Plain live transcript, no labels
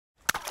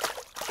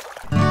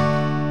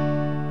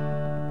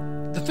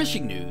The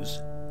Fishing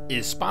News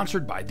is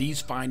sponsored by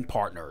these fine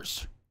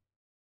partners.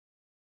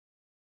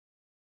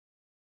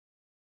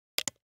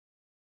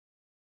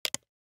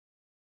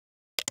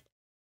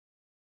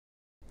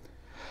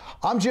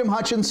 I'm Jim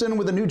Hutchinson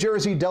with the New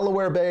Jersey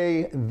Delaware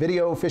Bay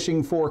video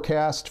fishing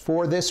forecast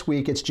for this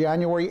week. It's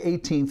January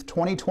 18th,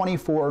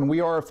 2024, and we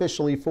are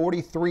officially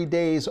 43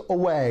 days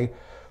away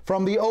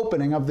from the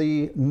opening of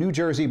the New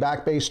Jersey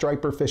Back Bay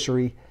Striper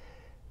fishery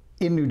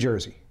in New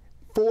Jersey.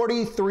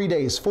 43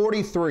 days,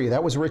 43.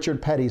 That was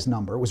Richard Petty's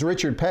number. It was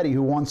Richard Petty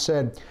who once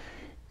said,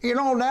 you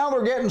know, now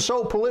they're getting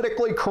so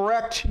politically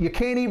correct, you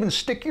can't even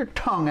stick your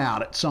tongue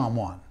out at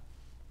someone.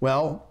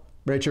 Well,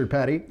 Richard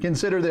Petty,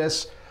 consider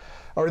this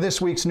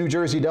week's New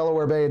Jersey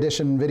Delaware Bay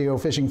Edition video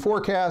fishing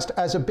forecast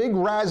as a big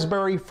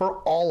raspberry for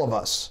all of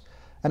us,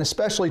 and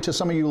especially to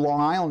some of you Long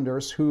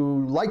Islanders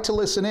who like to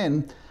listen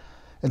in,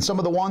 and some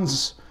of the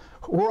ones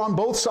who are on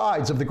both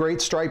sides of the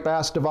great striped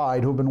bass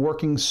divide who have been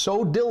working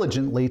so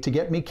diligently to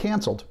get me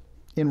canceled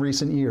in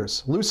recent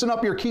years. Loosen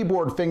up your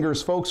keyboard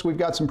fingers, folks. We've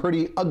got some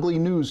pretty ugly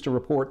news to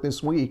report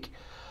this week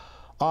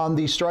on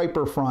the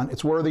striper front.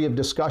 It's worthy of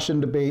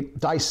discussion, debate,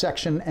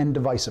 dissection, and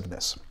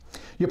divisiveness.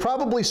 You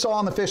probably saw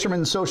on the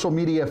Fisherman social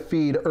media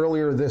feed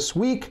earlier this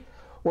week,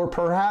 or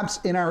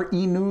perhaps in our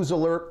e-news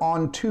alert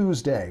on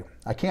Tuesday.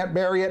 I can't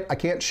bury it, I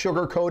can't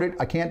sugarcoat it,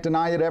 I can't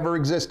deny it ever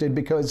existed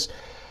because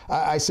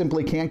I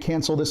simply can't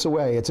cancel this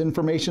away. It's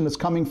information that's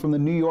coming from the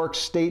New York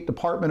State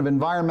Department of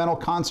Environmental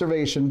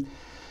Conservation.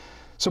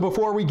 So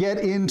before we get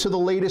into the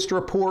latest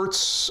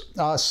reports,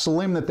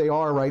 slim that they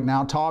are right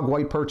now, tog,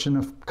 white perch, and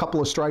a couple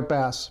of striped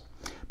bass,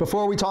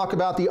 before we talk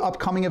about the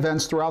upcoming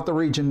events throughout the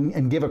region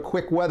and give a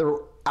quick weather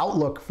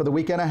outlook for the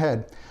weekend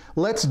ahead,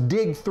 let's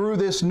dig through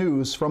this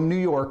news from New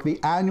York,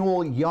 the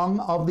annual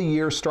Young of the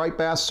Year striped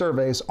bass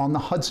surveys on the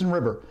Hudson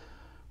River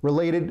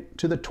related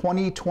to the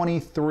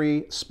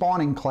 2023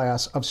 spawning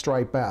class of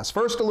striped bass.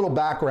 First, a little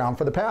background.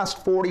 For the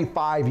past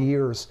 45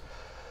 years,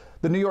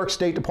 the New York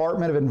State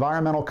Department of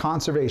Environmental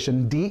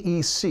Conservation,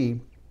 DEC,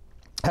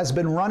 has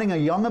been running a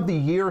Young of the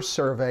Year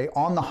survey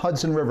on the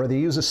Hudson River. They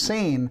use a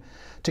seine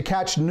to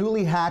catch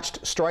newly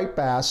hatched striped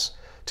bass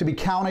to be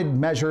counted,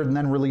 measured, and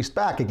then released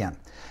back again.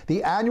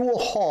 The annual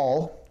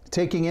haul,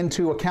 taking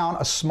into account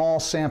a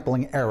small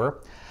sampling error,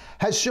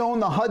 has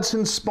shown the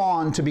Hudson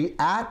spawn to be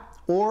at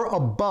or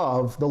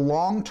above the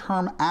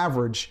long-term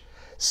average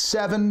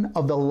 7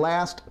 of the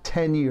last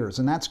 10 years,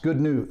 and that's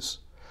good news.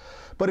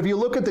 But if you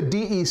look at the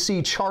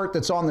DEC chart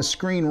that's on the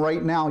screen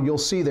right now, you'll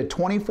see that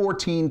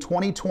 2014,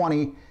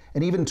 2020,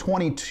 and even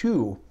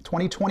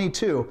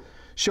 2022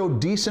 show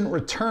decent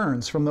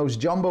returns from those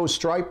jumbo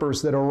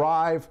stripers that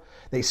arrive,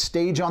 they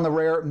stage on the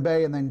Raritan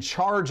Bay, and then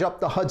charge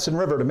up the Hudson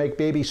River to make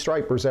baby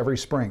stripers every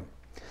spring.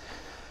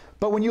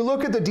 But when you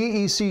look at the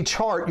DEC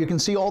chart, you can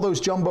see all those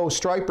jumbo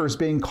stripers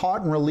being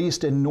caught and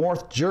released in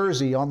North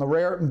Jersey on the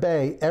Raritan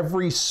Bay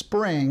every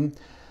spring,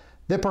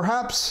 that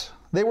perhaps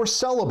they were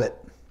celibate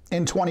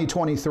in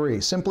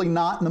 2023, simply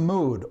not in the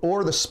mood,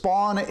 or the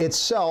spawn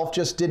itself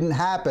just didn't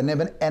happen.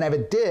 And if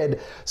it did,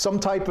 some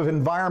type of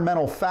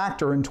environmental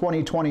factor in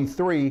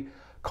 2023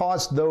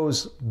 caused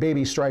those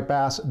baby striped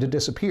bass to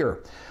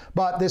disappear.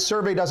 But this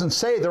survey doesn't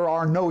say there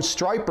are no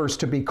stripers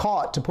to be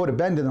caught to put a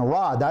bend in the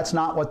rod. That's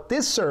not what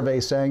this survey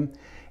is saying.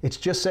 It's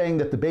just saying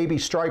that the baby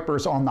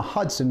stripers on the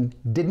Hudson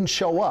didn't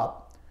show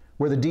up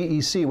where the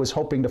DEC was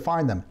hoping to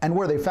find them and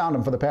where they found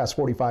them for the past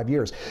 45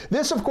 years.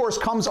 This, of course,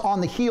 comes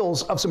on the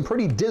heels of some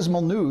pretty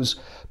dismal news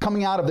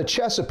coming out of the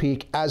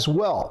Chesapeake as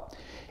well.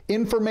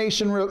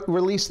 Information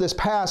released this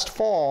past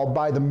fall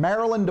by the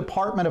Maryland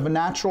Department of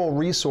Natural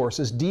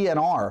Resources,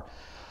 DNR,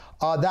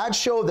 that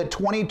showed that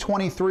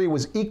 2023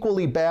 was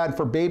equally bad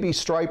for baby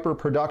striper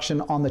production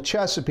on the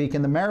Chesapeake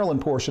and the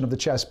Maryland portion of the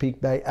Chesapeake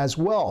Bay as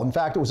well. In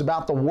fact, it was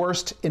about the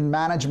worst in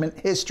management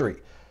history.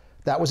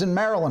 That was in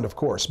Maryland, of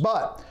course.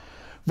 But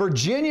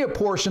Virginia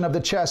portion of the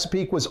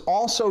Chesapeake was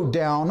also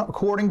down,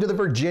 according to the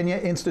Virginia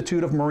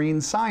Institute of Marine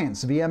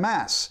Science,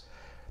 VMS.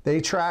 They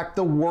tracked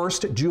the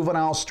worst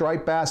juvenile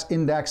striped bass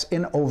index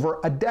in over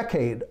a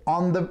decade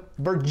on the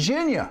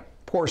Virginia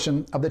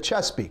portion of the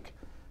Chesapeake.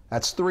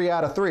 That's 3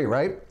 out of 3,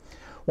 right?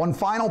 One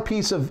final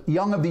piece of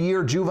Young of the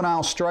Year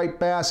juvenile striped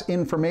bass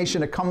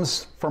information. It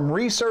comes from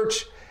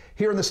research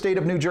here in the state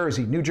of New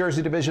Jersey, New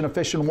Jersey Division of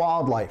Fish and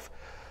Wildlife.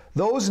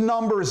 Those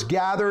numbers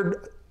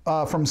gathered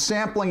from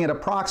sampling at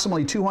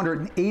approximately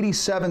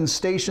 287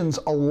 stations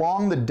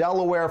along the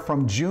Delaware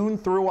from June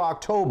through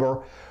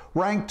October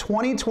ranked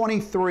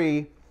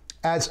 2023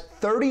 as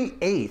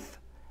 38th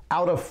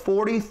out of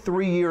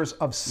 43 years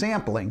of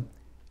sampling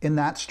in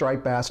that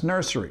striped bass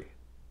nursery.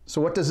 So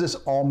what does this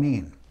all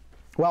mean?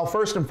 Well,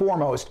 first and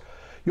foremost,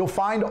 you'll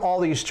find all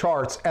these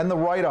charts and the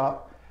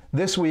write-up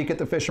this week at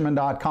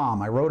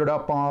thefisherman.com. I wrote it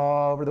up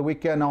over the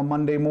weekend on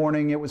Monday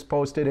morning. It was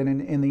posted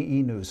in the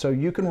e-news. So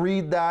you can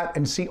read that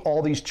and see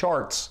all these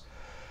charts.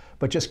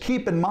 But just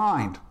keep in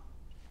mind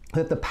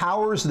that the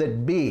powers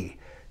that be,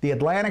 the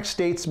Atlantic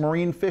States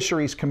Marine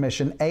Fisheries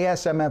Commission,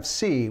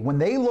 ASMFC, when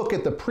they look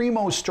at the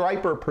primo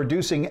striper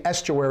producing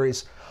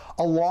estuaries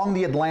along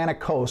the Atlantic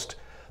coast,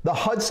 the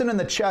Hudson and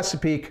the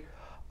Chesapeake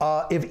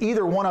if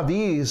either one of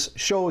these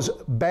shows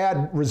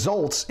bad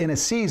results in a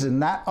season,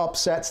 that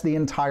upsets the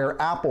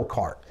entire apple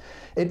cart.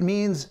 It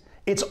means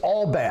it's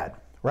all bad,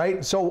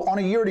 right? So on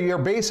a year-to-year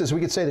basis,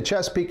 we could say the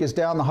Chesapeake is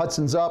down, the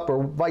Hudson's up,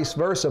 or vice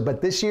versa.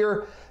 But this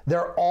year,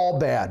 they're all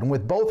bad. And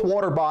with both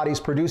water bodies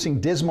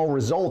producing dismal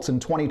results in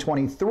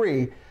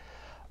 2023,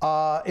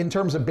 in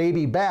terms of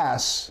baby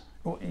bass,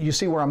 you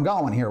see where I'm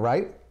going here,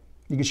 right?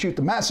 You can shoot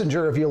the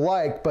messenger if you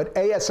like, but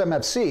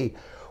ASMFC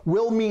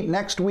will meet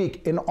next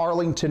week in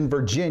Arlington,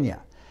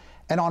 Virginia.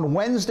 And on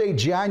Wednesday,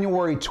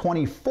 January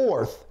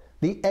 24th,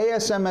 the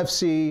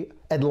ASMFC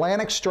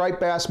Atlantic Striped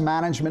Bass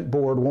Management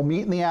Board will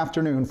meet in the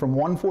afternoon from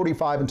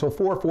 1:45 until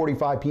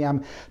 4:45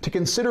 p.m. to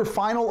consider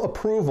final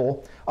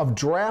approval of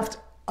Draft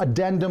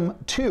Addendum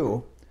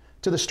 2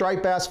 to the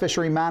Striped Bass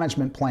Fishery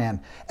Management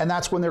Plan. And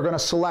that's when they're going to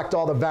select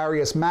all the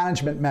various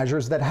management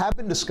measures that have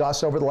been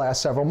discussed over the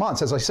last several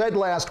months. As I said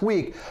last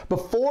week,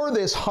 before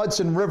this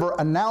Hudson River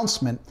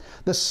announcement,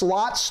 the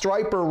slot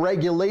striper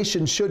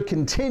regulation should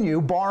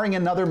continue, barring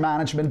another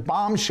management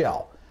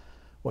bombshell.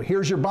 Well,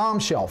 here's your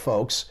bombshell,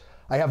 folks.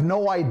 I have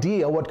no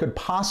idea what could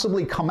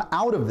possibly come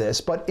out of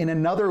this, but in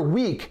another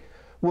week,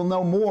 we'll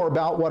know more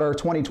about what our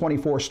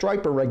 2024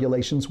 striper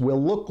regulations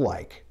will look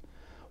like.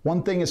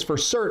 One thing is for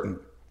certain.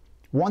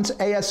 Once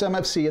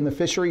ASMFC and the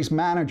fisheries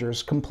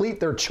managers complete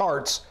their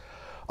charts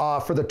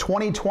for the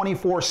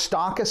 2024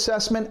 stock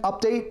assessment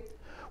update,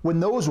 when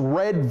those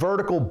red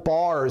vertical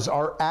bars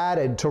are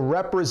added to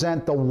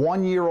represent the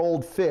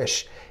one-year-old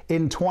fish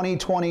in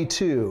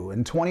 2022,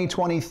 in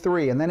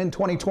 2023, and then in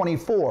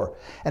 2024,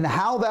 and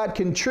how that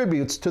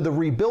contributes to the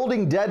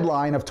rebuilding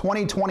deadline of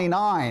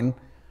 2029,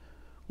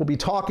 we'll be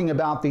talking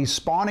about these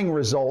spawning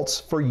results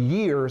for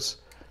years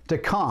to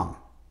come.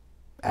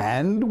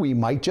 And we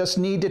might just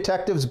need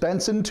Detectives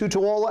Benson,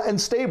 Tutuola, and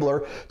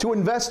Stabler to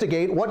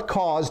investigate what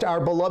caused our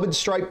beloved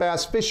striped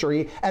bass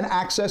fishery and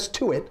access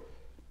to it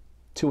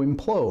to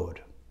implode.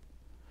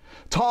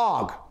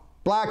 Tog,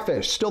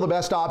 blackfish, still the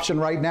best option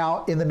right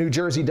now in the New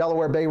Jersey,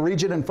 Delaware Bay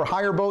region, and for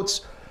higher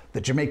boats, the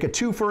Jamaica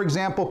 2, for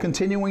example,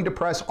 continuing to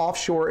press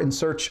offshore in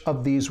search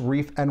of these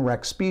reef and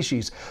wreck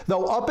species.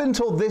 Though up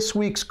until this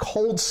week's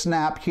cold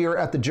snap here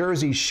at the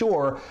Jersey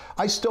Shore,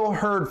 I still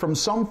heard from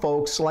some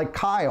folks like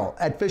Kyle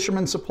at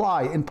Fisherman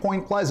Supply in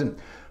Point Pleasant,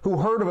 who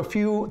heard of a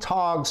few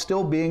togs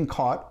still being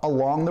caught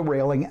along the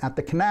railing at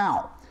the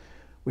canal.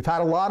 We've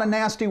had a lot of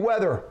nasty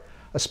weather,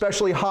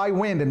 especially high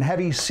wind and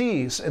heavy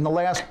seas in the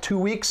last 2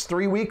 weeks,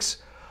 3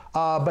 weeks,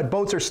 but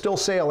boats are still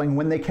sailing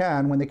when they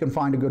can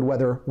find a good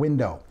weather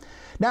window.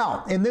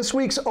 Now, in this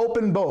week's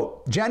Open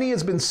Boat, Jenny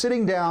has been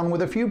sitting down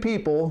with a few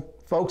people,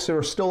 folks that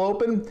are still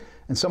open,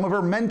 and some of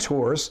her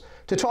mentors,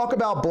 to talk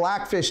about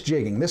blackfish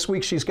jigging. This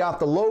week she's got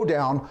the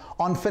lowdown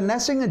on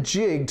finessing a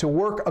jig to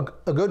work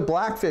a good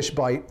blackfish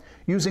bite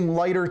using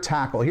lighter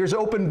tackle. Here's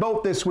Open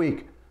Boat this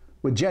week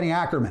with Jenny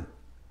Ackerman.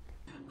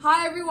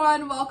 Hi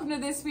everyone, welcome to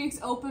this week's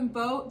Open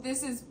Boat.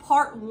 This is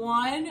part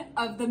 1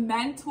 of the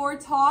Mentor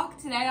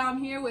Talk. Today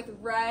I'm here with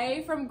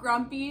Ray from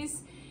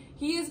Grumpy's.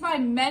 He is my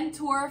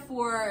mentor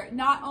for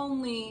not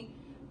only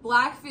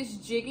blackfish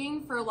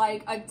jigging, for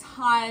like a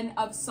ton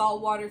of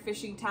saltwater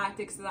fishing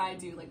tactics that I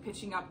do, like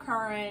pitching up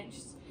current,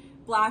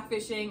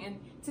 blackfishing, and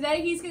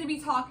today he's going to be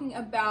talking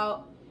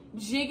about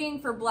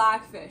jigging for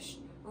blackfish.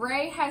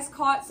 Ray has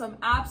caught some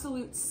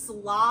absolute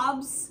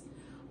slobs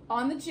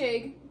on the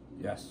jig.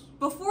 Yes.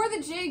 Before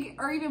the jig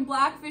or even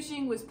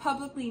blackfishing was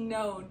publicly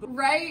known.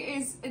 Ray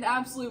is an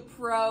absolute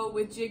pro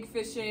with jig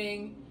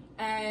fishing.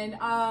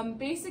 And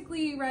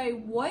basically, Ray,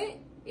 what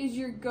is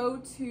your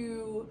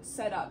go-to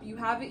setup? You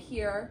have it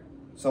here.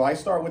 So I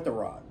start with the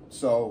rod.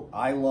 So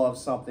I love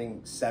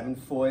something 7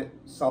 foot,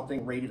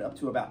 something rated up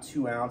to about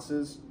 2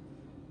 ounces.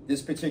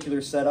 This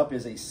particular setup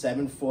is a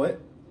 7 foot.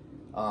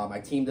 I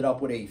teamed it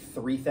up with a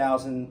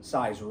 3,000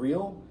 size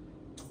reel,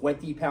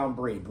 20-pound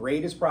braid.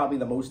 Braid is probably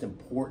the most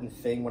important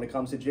thing when it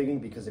comes to jigging,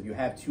 because if you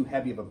have too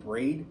heavy of a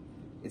braid,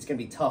 it's going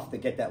to be tough to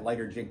get that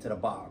lighter jig to the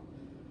bottom.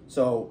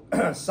 So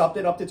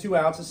something up to 2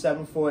 ounces,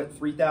 7 foot,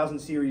 3,000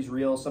 series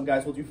reel. Some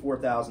guys will do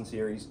 4,000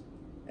 series,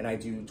 and I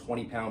do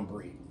 20-pound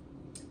braid.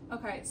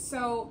 Okay,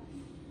 so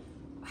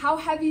how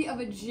heavy of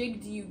a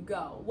jig do you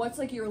go? What's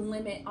like your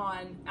limit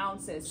on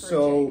ounces for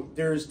a jig?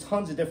 There's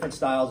tons of different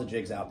styles of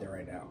jigs out there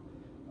right now.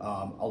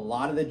 A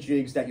lot of the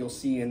jigs that you'll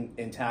see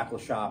in tackle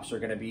shops are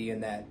going to be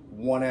in that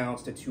 1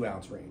 ounce to 2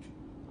 ounce range.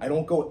 I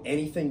don't go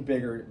anything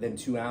bigger than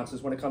 2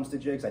 ounces when it comes to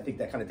jigs. I think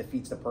that kind of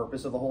defeats the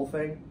purpose of the whole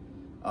thing.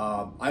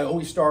 I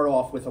always start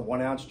off with a 1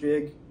 ounce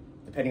jig,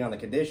 depending on the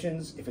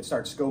conditions. If it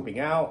starts scoping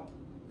out,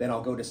 then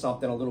I'll go to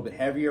something a little bit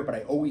heavier, but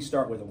I always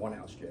start with a 1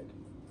 ounce jig.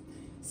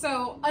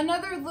 So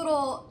another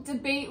little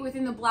debate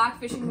within the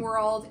blackfishing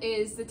world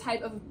is the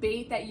type of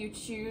bait that you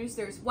choose.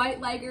 There's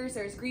white leggers,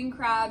 there's green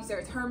crabs,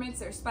 there's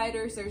hermits, there's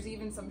spiders, there's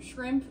even some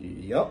shrimp.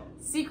 Yep.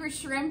 Secret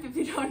shrimp, if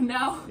you don't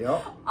know.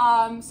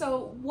 Yep.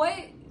 So what,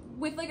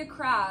 with like a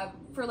crab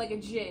for like a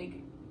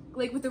jig,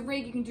 like with the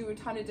rig you can do a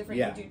ton of different,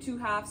 you can do 2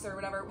 halves or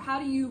whatever.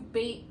 How do you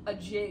bait a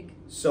jig?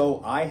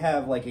 So I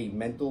have like a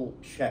mental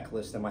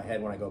checklist in my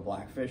head when I go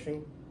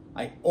blackfishing.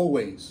 I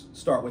always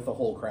start with the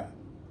whole crab.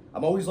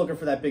 I'm always looking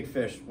for that big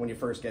fish when you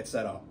first get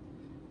set up.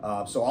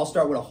 So I'll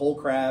start with a whole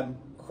crab,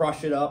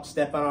 crush it up,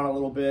 step out on it a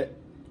little bit,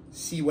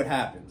 see what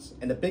happens.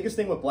 And the biggest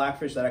thing with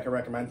blackfish that I can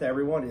recommend to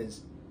everyone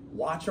is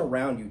watch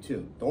around you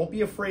too. Don't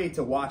be afraid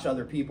to watch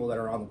other people that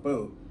are on the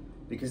boat,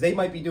 because they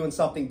might be doing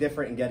something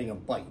different and getting a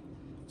bite.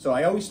 So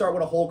I always start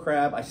with a whole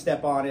crab, I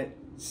step on it,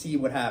 see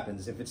what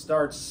happens. If it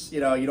starts, you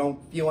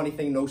don't feel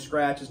anything, no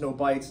scratches, no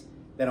bites,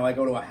 then I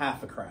go to a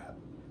half a crab,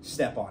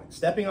 step on it.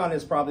 Stepping on it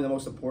is probably the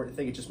most important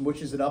thing. It just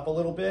mushes it up a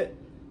little bit,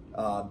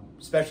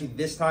 especially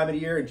this time of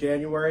the year in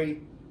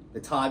January. The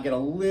tide get a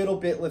little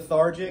bit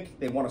lethargic.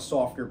 They want a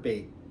softer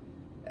bait.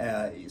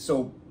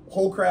 So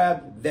whole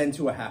crab, then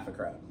to a half a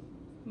crab.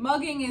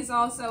 Mugging is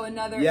also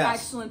another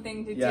excellent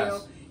thing to do.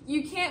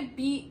 You can't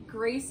beat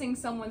gracing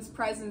someone's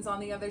presence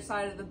on the other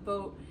side of the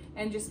boat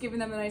and just giving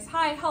them a nice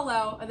hi,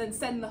 hello, and then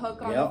setting the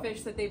hook on the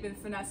fish that they've been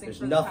finessing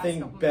for the past couple minutes.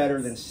 There's nothing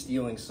better than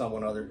stealing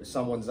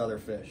someone's other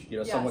fish.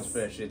 Someone's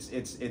fish.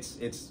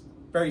 It's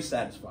very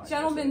satisfying.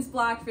 Gentlemen's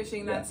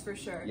blackfishing, that's for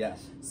sure.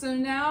 Yes. So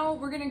now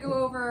we're gonna go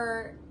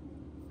over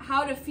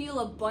how to feel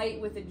a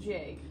bite with a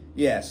jig.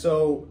 Yeah.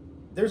 So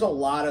there's a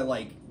lot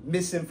of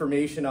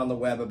misinformation on the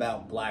web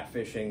about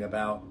blackfishing,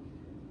 about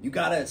you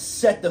gotta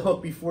set the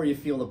hook before you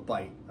feel the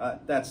bite.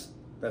 That's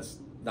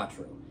not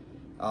true.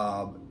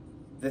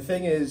 The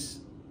thing is,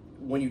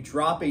 when you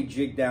drop a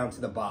jig down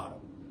to the bottom,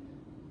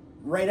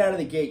 right out of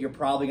the gate, you're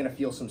probably gonna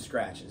feel some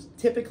scratches.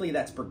 Typically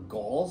that's for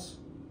gulls,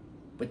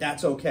 but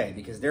that's okay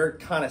because they're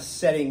kind of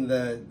setting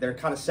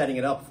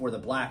it up for the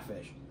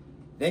blackfish.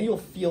 Then you'll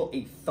feel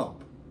a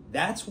thump.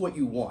 That's what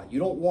you want. You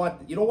don't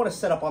want to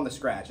set up on the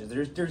scratches.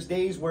 There's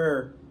days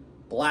where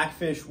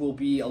blackfish will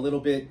be a little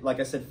bit, like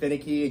I said,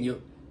 finicky, and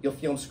you'll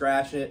feel them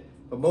scratching it.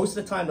 But most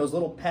of the time, those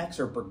little pecks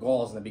are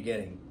burgalls in the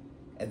beginning,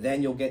 and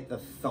then you'll get the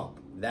thump.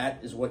 That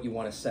is what you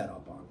want to set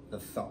up on, the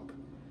thump.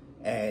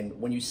 And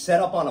when you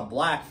set up on a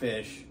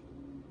blackfish,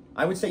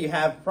 I would say you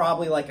have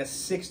probably like a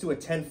 6 to a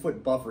 10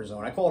 foot buffer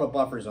zone. I call it a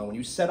buffer zone. When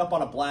you set up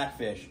on a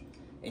blackfish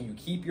and you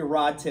keep your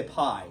rod tip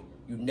high,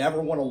 you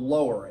never want to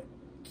lower it.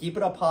 Keep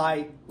it up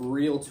high,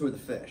 reel to the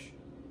fish.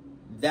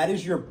 That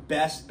is your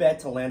best bet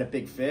to land a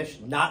big fish,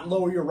 not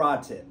lower your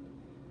rod tip.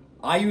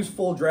 I use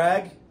full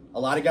drag. A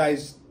lot of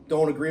guys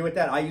don't agree with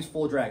that. I use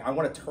full drag. I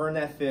want to turn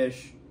that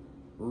fish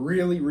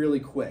really, really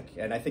quick.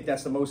 And I think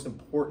that's the most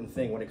important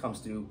thing when it comes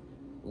to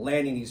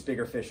landing these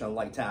bigger fish on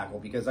light tackle.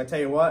 Because I tell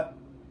you what,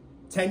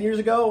 10 years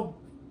ago,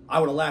 I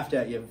would have laughed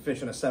at you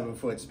fishing a 7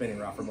 foot spinning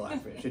rod for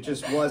blackfish. It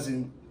just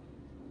wasn't,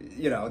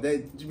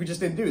 we just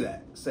didn't do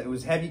that. So it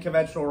was heavy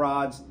conventional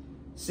rods,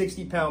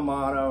 60-pound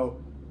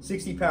mono,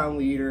 60-pound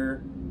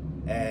leader,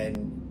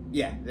 and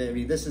yeah, I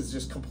mean, this is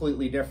just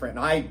completely different.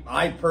 And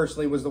I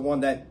personally was the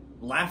one that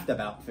laughed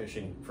about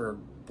fishing for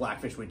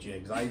blackfish with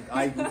jigs.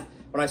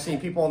 When I see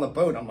people on the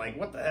boat, I'm like,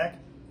 what the heck?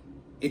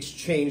 It's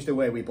changed the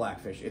way we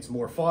blackfish. It's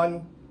more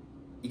fun.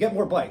 You get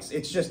more bites.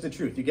 It's just the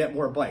truth. You get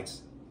more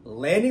bites.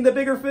 Landing the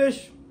bigger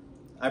fish,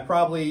 I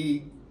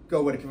probably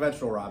go with a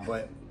conventional rod,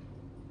 but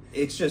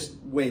it's just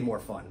way more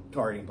fun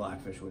targeting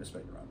blackfish with a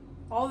spinning rod.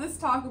 All this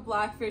talk of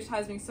blackfish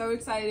has me so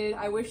excited.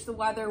 I wish the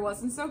weather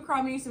wasn't so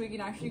crummy so we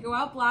can actually go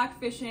out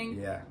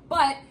blackfishing. Yeah.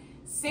 But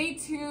stay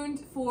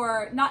tuned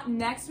for not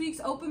next week's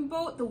open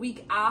boat, the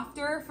week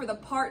after, for the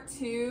part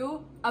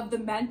 2 of the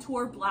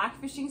Mentor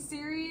Blackfishing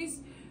series,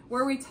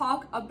 where we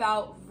talk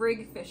about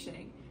rig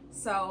fishing.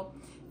 So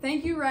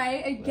thank you,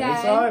 Ray, again.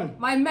 Anytime.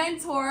 My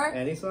mentor.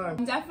 Anytime.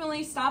 I'm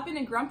definitely stopping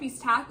in Grumpy's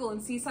Tackle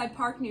in Seaside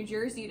Park, New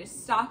Jersey to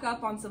stock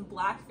up on some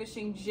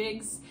blackfishing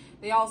jigs.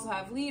 They also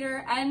have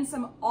leader and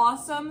some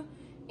awesome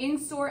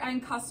in-store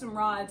and custom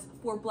rods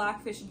for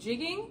blackfish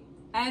jigging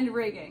and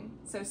rigging.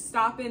 So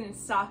stop in and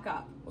stock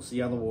up. We'll see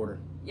you on the water.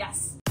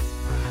 Yes.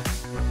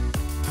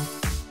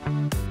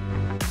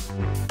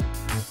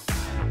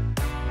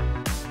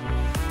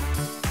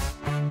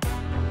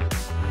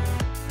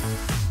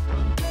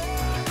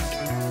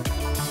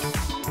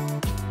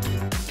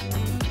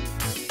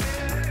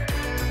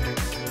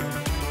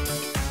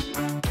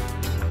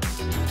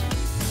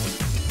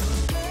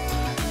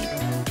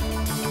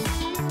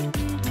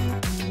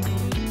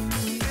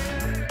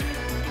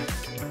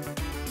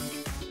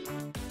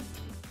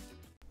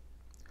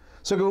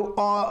 So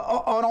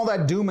on all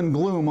that doom and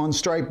gloom on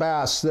striped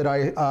bass that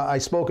I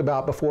spoke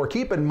about before,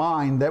 keep in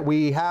mind that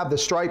we have the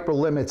striper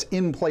limits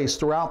in place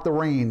throughout the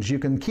range. You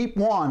can keep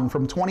one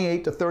from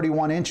 28 to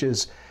 31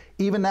 inches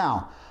even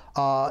now,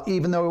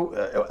 even though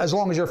as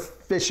long as you're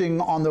fishing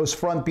on those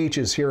front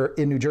beaches here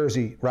in New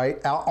Jersey,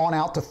 right?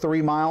 Out to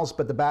 3 miles,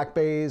 but the back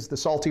bays, the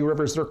salty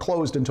rivers, they're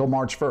closed until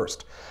March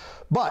 1st.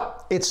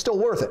 But it's still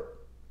worth it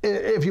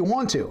if you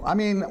want to. I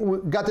mean, we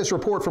got this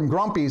report from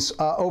Grumpy's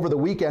over the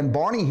weekend.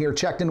 Barney here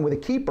checked in with a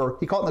keeper.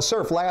 He caught in the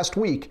surf last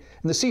week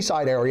in the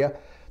Seaside area,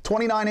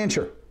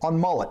 29-incher on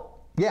mullet.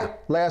 Yeah,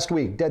 last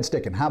week, dead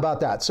sticking. How about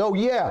that? So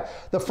yeah,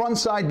 the front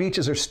side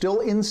beaches are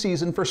still in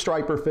season for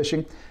striper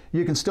fishing.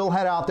 You can still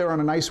head out there on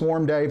a nice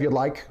warm day if you'd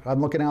like.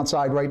 I'm looking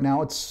outside right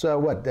now. It's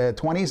what,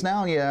 20s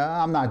now?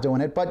 Yeah, I'm not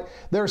doing it, but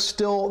they're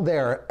still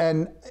there.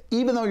 And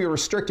even though you're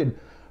restricted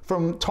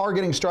from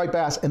targeting striped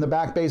bass in the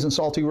back bays and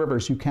salty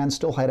rivers, you can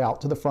still head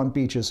out to the front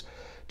beaches,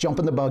 jump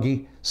in the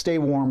buggy, stay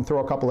warm,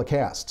 throw a couple of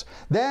casts.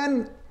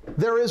 Then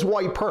there is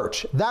white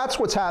perch. That's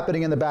what's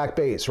happening in the back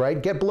bays,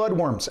 right? Get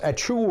bloodworms at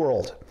True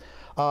World.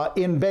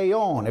 In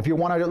Bayonne, if you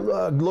want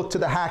to look to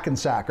the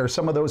Hackensack or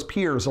some of those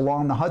piers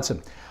along the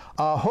Hudson.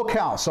 Hook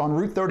House on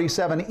Route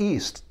 37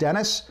 East.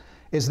 Dennis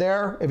is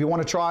there if you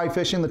want to try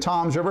fishing the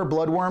Toms River,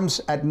 bloodworms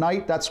at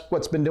night. That's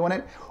what's been doing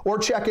it. Or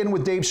check in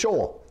with Dave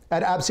Scholl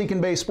at Absecon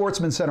Bay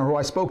Sportsman Center, who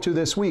I spoke to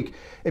this week,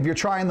 if you're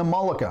trying the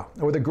Mullica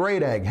or the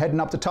Great Egg,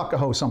 heading up to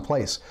Tuckahoe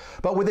someplace.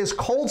 But with this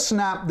cold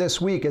snap this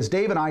week, as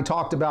Dave and I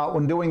talked about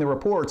when doing the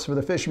reports for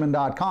the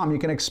Fisherman.com, you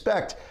can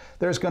expect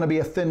there's going to be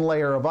a thin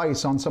layer of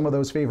ice on some of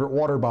those favorite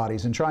water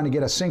bodies, and trying to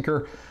get a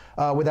sinker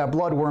with that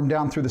bloodworm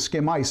down through the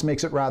skim ice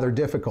makes it rather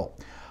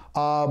difficult.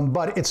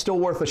 But it's still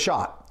worth a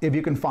shot if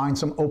you can find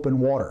some open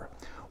water.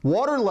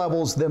 Water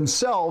levels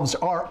themselves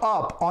are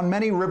up on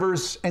many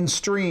rivers and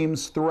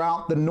streams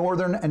throughout the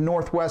northern and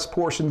northwest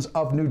portions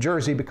of New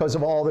Jersey because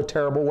of all the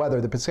terrible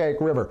weather. The Passaic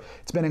River,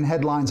 it's been in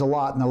headlines a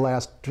lot in the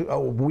last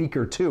week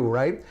or two,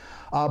 right?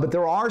 But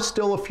there are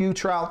still a few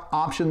trout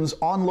options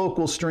on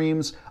local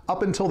streams.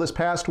 Up until this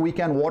past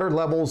weekend, water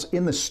levels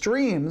in the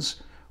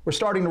streams were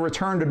starting to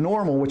return to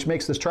normal, which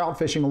makes this trout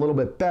fishing a little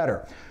bit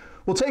better.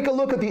 We'll take a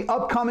look at the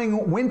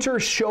upcoming winter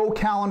show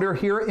calendar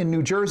here in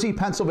New Jersey,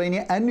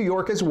 Pennsylvania, and New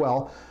York as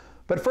well.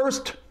 But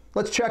first,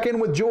 let's check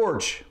in with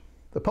George,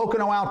 the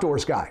Pocono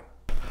Outdoors guy.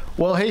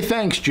 Well, hey,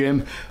 thanks,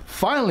 Jim.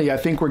 Finally, I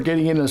think we're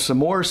getting into some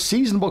more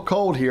seasonable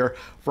cold here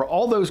for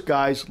all those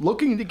guys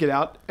looking to get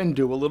out and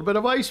do a little bit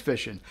of ice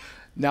fishing.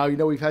 Now, you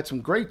know, we've had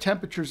some great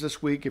temperatures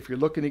this week. If you're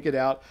looking to get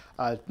out,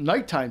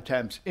 nighttime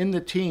temps in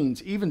the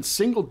teens, even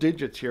single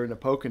digits here in the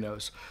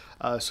Poconos.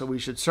 So we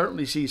should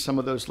certainly see some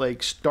of those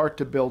lakes start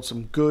to build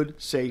some good,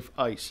 safe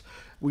ice.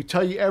 We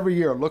tell you every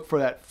year, look for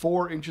that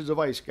 4 inches of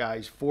ice,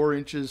 guys. 4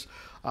 inches.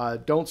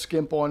 Don't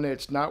skimp on it.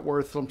 It's not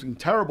worth something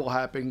terrible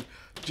happening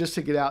just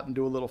to get out and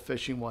do a little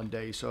fishing one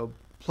day. So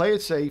play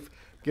it safe.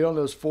 Get on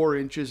those 4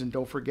 inches, and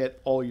don't forget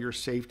all your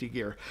safety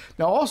gear.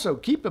 Now, also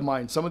keep in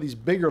mind some of these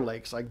bigger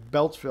lakes like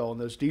Beltsville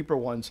and those deeper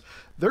ones,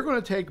 they're going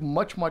to take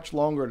much, much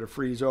longer to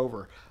freeze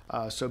over.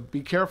 So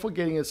be careful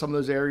getting in some of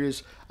those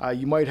areas.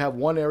 You might have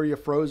one area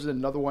frozen and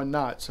another one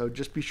not. So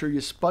just be sure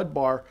you spud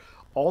bar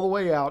all the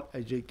way out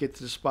as you get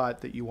to the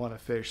spot that you want to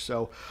fish.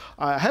 So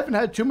I haven't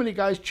had too many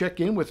guys check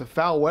in with the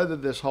foul weather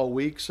this whole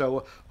week.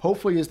 So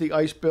hopefully as the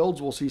ice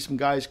builds, we'll see some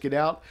guys get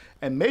out,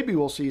 and maybe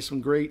we'll see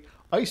some great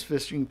ice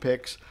fishing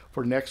picks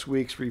for next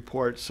week's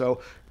report.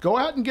 So go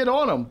out and get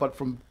on them. But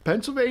from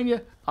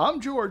Pennsylvania, I'm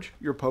George,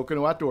 your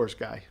Pocono Outdoors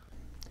guy.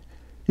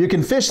 You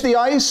can fish the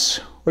ice,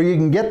 or you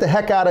can get the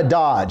heck out of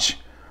Dodge.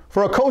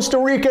 For a Costa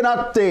Rican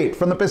update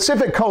from the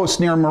Pacific Coast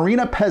near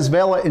Marina Pez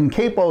Vela in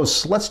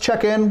Capos, let's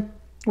check in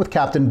with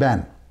Captain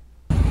Ben.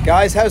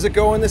 Guys, how's it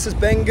going? This is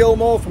Ben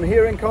Gilmore from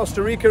here in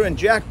Costa Rica and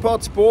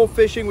Jackpot Sport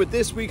Fishing with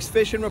this week's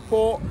fishing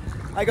report.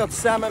 I got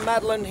Sam and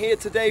Madeline here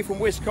today from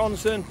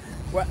Wisconsin.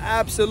 We're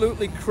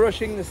absolutely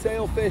crushing the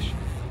sailfish.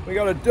 We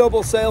got a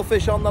double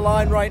sailfish on the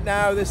line right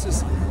now. This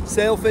is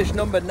sailfish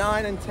number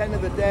 9 and 10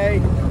 of the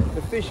day.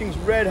 The fishing's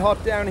red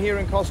hot down here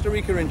in Costa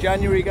Rica in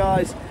January,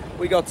 guys.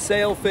 We got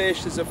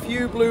sailfish, there's a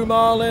few blue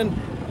marlin.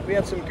 We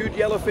had some good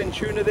yellowfin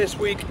tuna this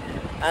week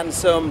and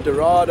some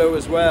dorado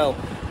as well.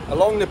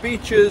 Along the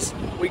beaches,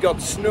 we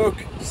got snook,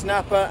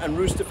 snapper and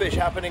roosterfish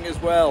happening as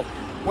well.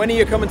 When are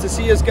you coming to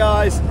see us,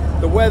 guys?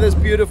 The weather's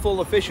beautiful,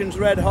 the fishing's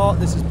red hot.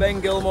 This is Ben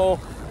Gilmore,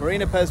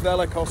 Marina Pez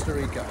Vela, Costa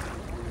Rica.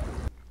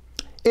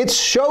 It's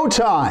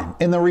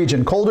showtime in the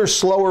region. Colder,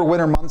 slower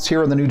winter months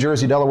here in the New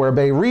Jersey, Delaware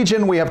Bay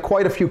region. We have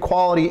quite a few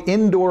quality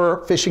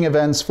indoor fishing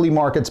events, flea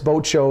markets,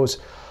 boat shows,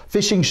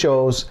 fishing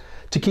shows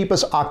to keep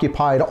us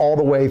occupied all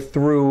the way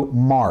through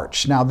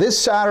March. Now, this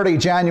Saturday,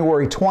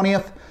 January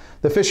 20th,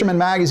 the Fisherman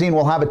magazine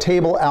will have a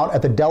table out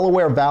at the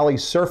Delaware Valley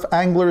Surf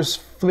Anglers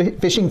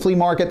Fishing Flea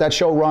Market. That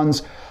show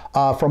runs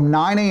from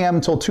 9 a.m.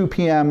 till 2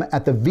 p.m.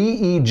 at the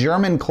VE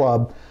German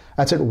Club.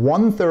 That's at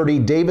 130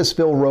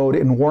 Davisville Road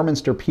in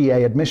Warminster, PA.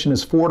 Admission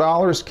is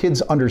 $4.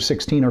 Kids under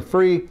 16 are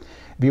free.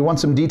 If you want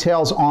some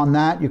details on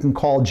that, you can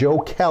call Joe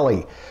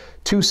Kelly,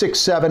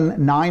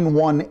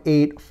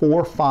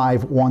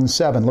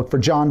 267-918-4517. Look for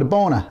John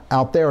DeBona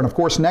out there. And of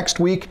course, next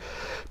week,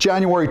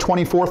 January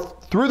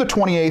 24th through the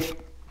 28th,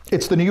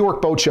 it's the New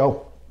York Boat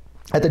Show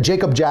at the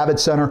Jacob Javits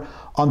Center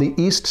on the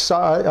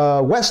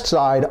west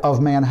side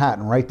of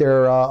Manhattan, right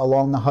there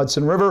along the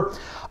Hudson River.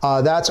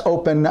 That's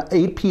open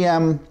 8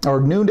 p.m. or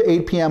noon to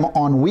 8 p.m.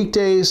 on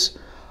weekdays,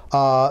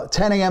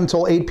 10 a.m.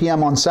 till 8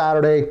 p.m. on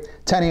Saturday,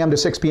 10 a.m. to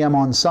 6 p.m.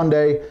 on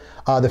Sunday.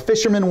 The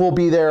Fisherman will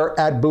be there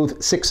at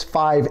booth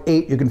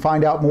 658. You can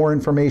find out more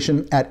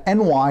information at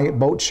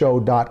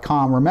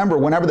nyboatshow.com. Remember,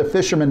 whenever the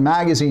Fisherman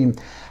magazine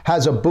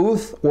has a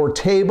booth or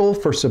table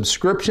for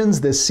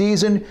subscriptions this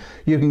season,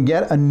 you can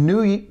get a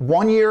new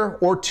 1-year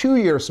or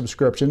 2-year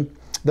subscription.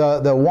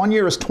 The 1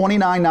 year is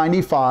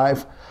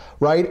 $29.95.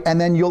 Right? And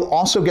then you'll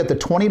also get the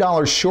 $20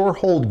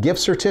 Shorehold gift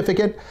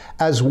certificate,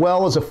 as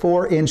well as a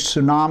 4-inch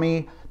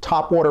Tsunami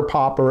topwater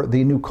popper,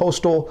 the new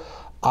coastal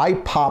I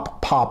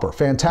Pop Popper.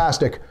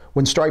 Fantastic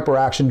when striper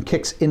action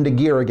kicks into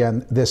gear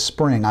again this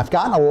spring. I've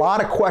gotten a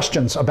lot of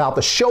questions about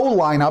the show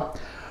lineup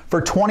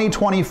for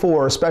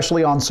 2024,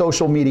 especially on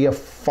social media,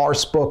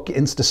 Farcebook,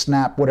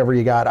 InstaSnap, whatever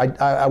you got.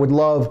 I would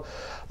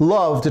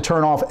love to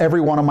turn off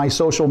every one of my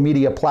social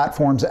media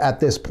platforms at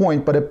this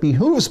point, but it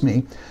behooves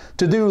me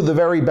to do the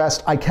very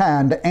best I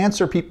can to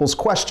answer people's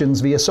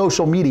questions via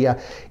social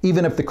media,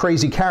 even if the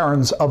crazy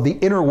Karens of the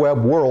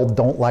interweb world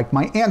don't like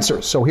my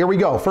answers. So here we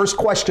go. First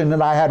question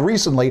that I had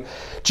recently: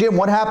 Jim,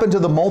 what happened to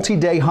the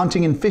multi-day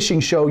hunting and fishing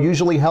show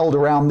usually held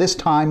around this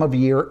time of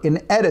year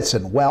in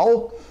Edison?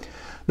 Well,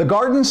 the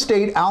Garden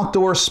State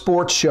Outdoor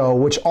Sports Show,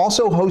 which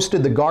also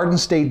hosted the Garden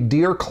State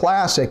Deer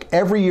Classic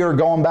every year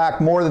going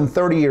back more than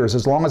 30 years,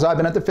 as long as I've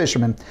been at the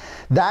Fisherman,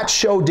 that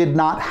show did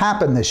not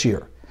happen this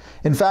year.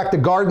 In fact, the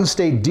Garden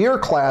State Deer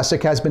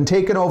Classic has been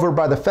taken over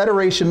by the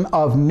Federation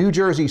of New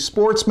Jersey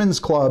Sportsmen's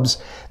Clubs.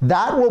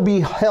 That will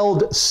be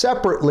held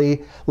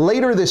separately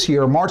later this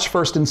year, March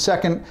 1st and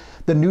 2nd,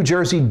 the New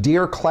Jersey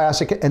Deer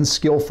Classic and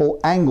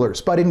Skillful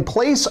Anglers. But in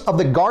place of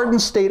the Garden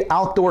State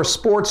Outdoor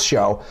Sports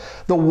Show,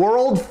 the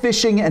World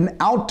Fishing and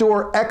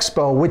Outdoor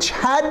Expo, which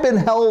had been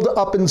held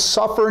up in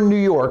Suffern, New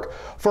York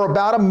for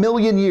about 1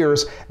 million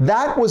years,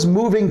 that was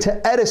moving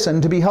to Edison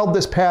to be held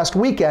this past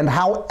weekend.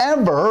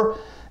 However,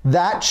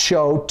 that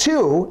show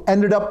too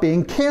ended up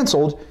being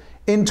canceled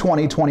in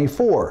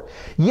 2024.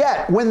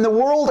 Yet, when the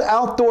World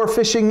Outdoor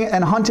Fishing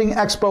and Hunting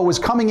Expo was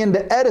coming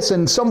into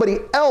Edison, somebody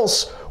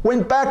else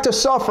went back to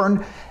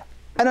Suffern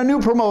and a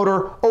new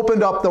promoter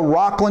opened up the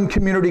Rockland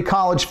Community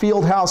College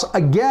Fieldhouse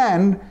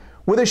again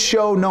with a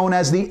show known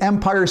as the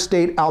Empire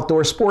State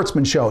Outdoor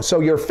Sportsman Show.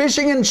 So your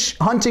fishing and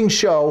hunting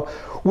show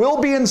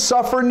will be in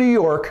Suffern, New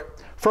York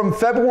from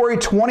February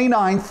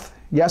 29th,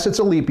 yes, it's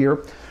a leap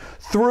year,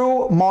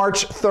 through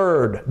March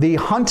 3rd. The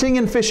hunting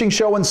and fishing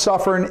show in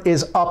Suffern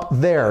is up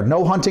there.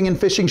 No hunting and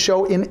fishing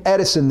show in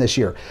Edison this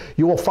year.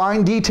 You will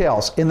find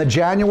details in the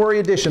January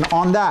edition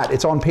on that.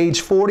 It's on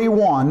page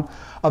 41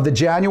 of the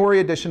January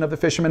edition of the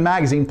Fisherman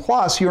magazine,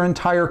 plus your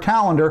entire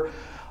calendar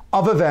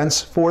of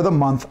events for the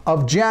month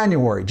of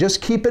January.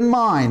 Just keep in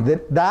mind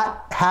that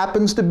that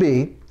happens to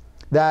be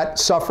that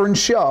Suffern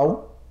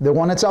show, the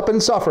one that's up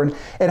in Suffern.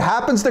 It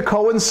happens to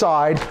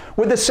coincide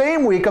with the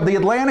same week of the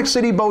Atlantic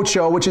City Boat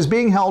Show, which is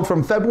being held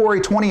from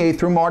February 28th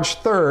through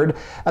March 3rd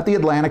at the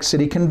Atlantic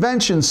City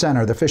Convention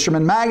Center. The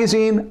Fisherman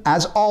magazine,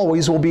 as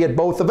always, will be at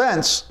both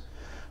events,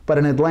 but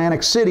in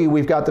Atlantic City,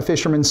 we've got the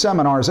Fisherman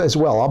seminars as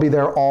well. I'll be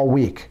there all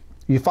week.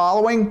 You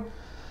following?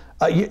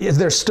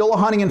 There's still a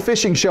hunting and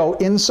fishing show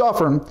in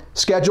Suffern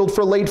scheduled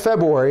for late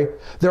February.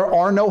 There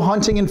are no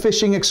hunting and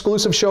fishing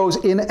exclusive shows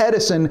in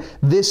Edison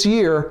this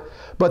year,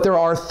 but there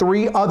are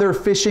 3 other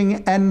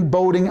fishing and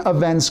boating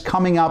events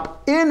coming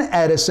up in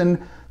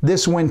Edison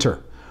this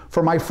winter.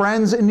 For my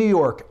friends in New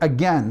York,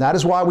 again, that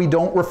is why we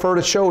don't refer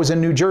to shows in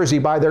New Jersey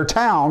by their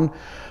town,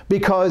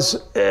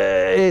 because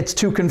it's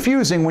too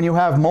confusing when you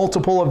have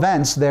multiple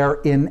events there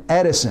in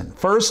Edison.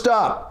 First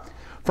up,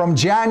 from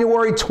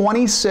January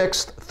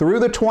 26th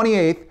through the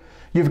 28th,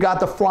 you've got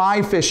the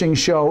Fly Fishing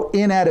Show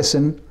in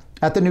Edison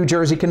at the New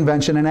Jersey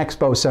Convention and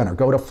Expo Center.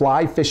 Go to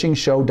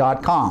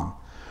flyfishingshow.com.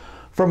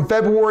 From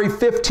February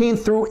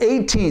 15th through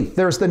 18th,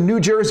 there's the New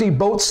Jersey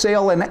Boat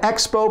Sale and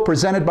Expo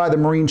presented by the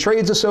Marine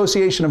Trades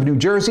Association of New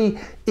Jersey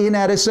in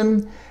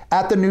Edison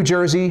at the New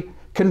Jersey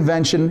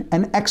Convention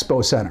and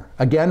Expo Center.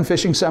 Again,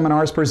 fishing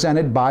seminars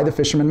presented by the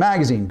Fisherman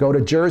magazine. Go to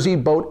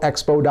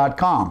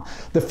jerseyboatexpo.com.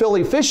 The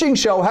Philly Fishing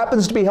Show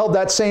happens to be held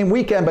that same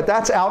weekend, but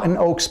that's out in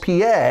Oaks,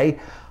 PA.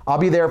 I'll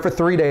be there for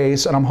 3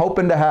 days, and I'm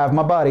hoping to have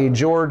my buddy,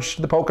 George,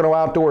 the Pocono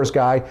Outdoors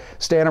guy,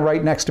 standing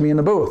right next to me in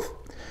the booth.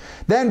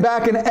 Then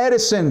back in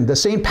Edison, the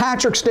St.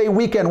 Patrick's Day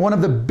weekend, one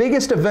of the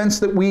biggest events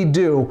that we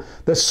do,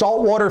 the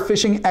Saltwater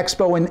Fishing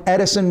Expo in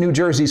Edison, New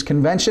Jersey's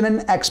Convention and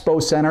Expo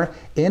Center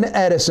in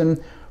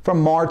Edison from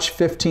March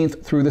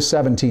 15th through the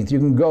 17th. You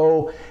can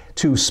go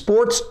to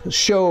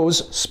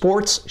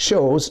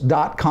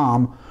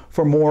sportsshows.com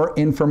for more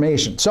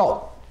information.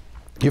 So,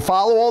 you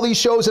follow all these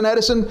shows in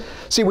Edison?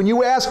 See, when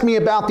you ask me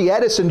about the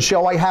Edison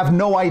show, I have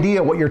no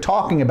idea what you're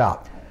talking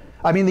about.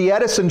 I mean, the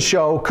Edison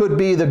show could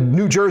be the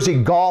New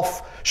Jersey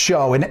Golf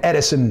Show in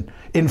Edison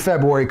in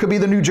February. It could be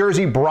the New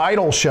Jersey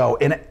Bridal Show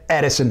in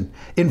Edison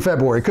in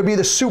February. It could be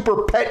the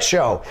Super Pet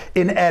Show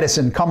in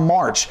Edison come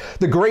March.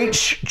 The Great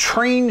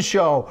Train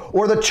Show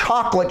or the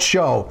Chocolate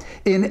Show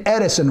in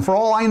Edison. For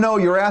all I know,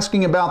 you're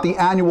asking about the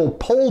annual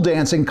pole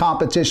dancing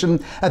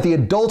competition at the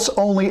Adults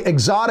Only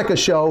Exotica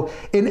Show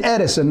in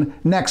Edison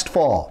next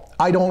fall.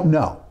 I don't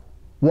know.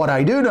 What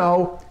I do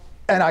know,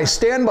 and I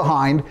stand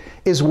behind,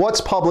 is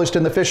what's published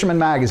in the Fisherman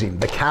magazine.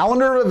 The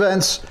calendar of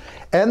events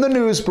and the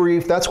news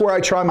brief, that's where I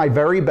try my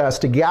very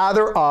best to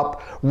gather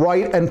up,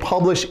 write, and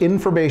publish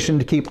information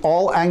to keep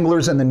all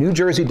anglers in the New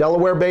Jersey,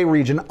 Delaware Bay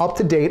region up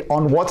to date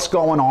on what's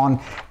going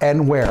on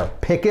and where.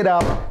 Pick it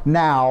up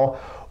now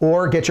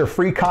or get your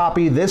free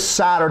copy this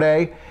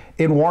Saturday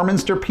in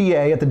Warminster,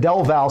 PA at the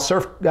Del Val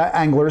Surf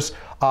Anglers.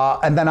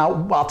 And then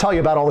I'll tell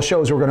you about all the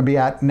shows we're going to be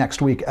at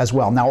next week as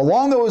well. Now,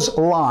 along those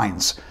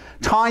lines,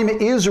 Time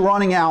is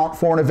running out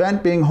for an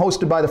event being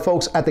hosted by the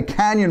folks at the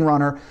Canyon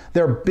Runner,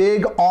 their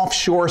big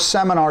offshore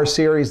seminar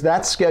series.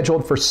 That's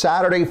scheduled for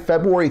Saturday,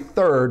 February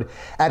 3rd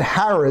at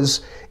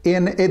Harrah's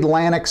in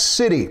Atlantic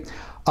City.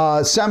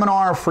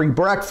 Seminar, free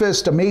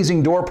breakfast,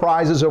 amazing door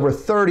prizes, over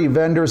 30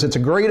 vendors. It's a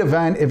great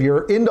event. If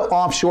you're into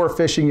offshore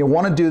fishing, you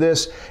want to do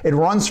this. It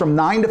runs from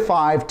 9 to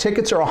 5.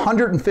 Tickets are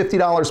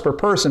 $150 per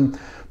person,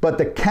 but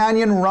the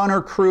Canyon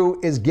Runner crew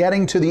is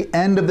getting to the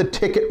end of the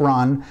ticket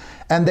run,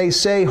 and they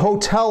say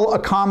hotel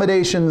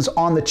accommodations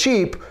on the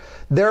cheap,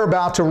 they're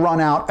about to run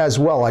out as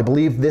well, I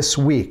believe this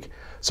week.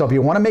 So if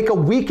you want to make a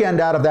weekend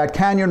out of that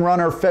Canyon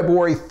Runner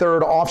February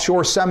 3rd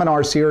offshore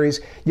seminar series,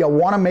 you'll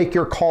want to make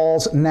your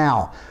calls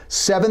now.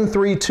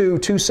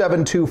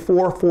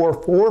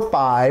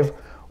 732-272-4445,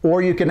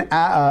 or you can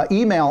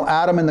email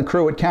Adam and the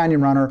crew at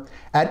Canyon Runner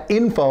at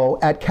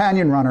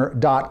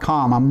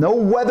info@canyonrunner.com. I'm no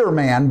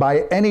weatherman by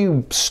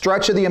any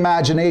stretch of the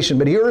imagination,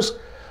 but here's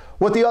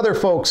what the other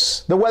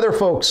folks, the weather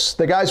folks,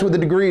 the guys with the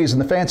degrees and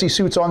the fancy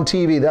suits on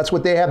TV, that's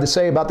what they have to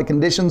say about the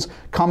conditions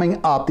coming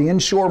up. The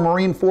inshore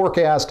marine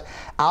forecast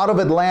out of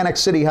Atlantic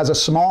City has a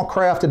small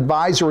craft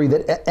advisory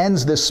that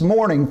ends this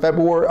morning,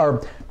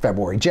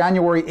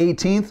 January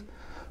 18th.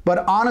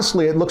 But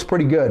honestly, it looks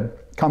pretty good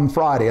come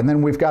Friday. And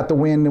then we've got the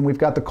wind and we've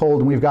got the cold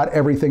and we've got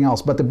everything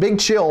else. But the big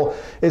chill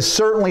is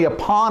certainly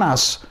upon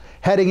us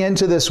heading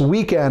into this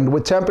weekend,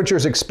 with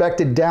temperatures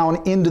expected down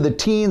into the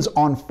teens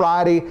on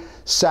Friday,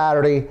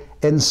 Saturday,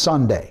 and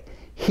Sunday.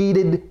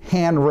 Heated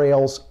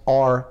handrails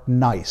are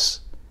nice.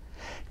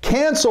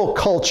 Cancel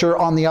culture,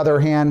 on the other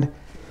hand,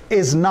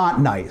 is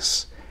not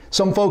nice.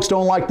 Some folks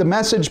don't like the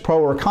message, pro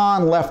or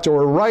con, left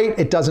or right.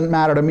 It doesn't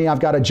matter to me. I've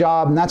got a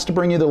job, and that's to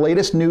bring you the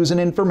latest news and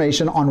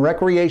information on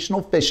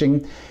recreational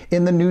fishing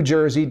in the New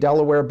Jersey,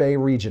 Delaware Bay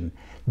region.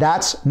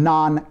 That's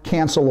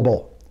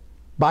non-cancelable.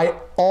 By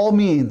all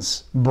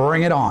means,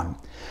 bring it on.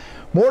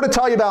 More to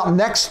tell you about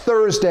next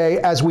Thursday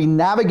as we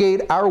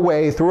navigate our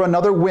way through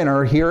another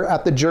winter here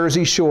at the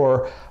Jersey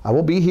Shore. I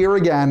will be here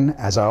again,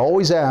 as I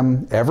always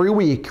am, every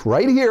week,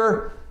 right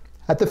here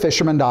at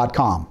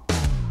thefisherman.com.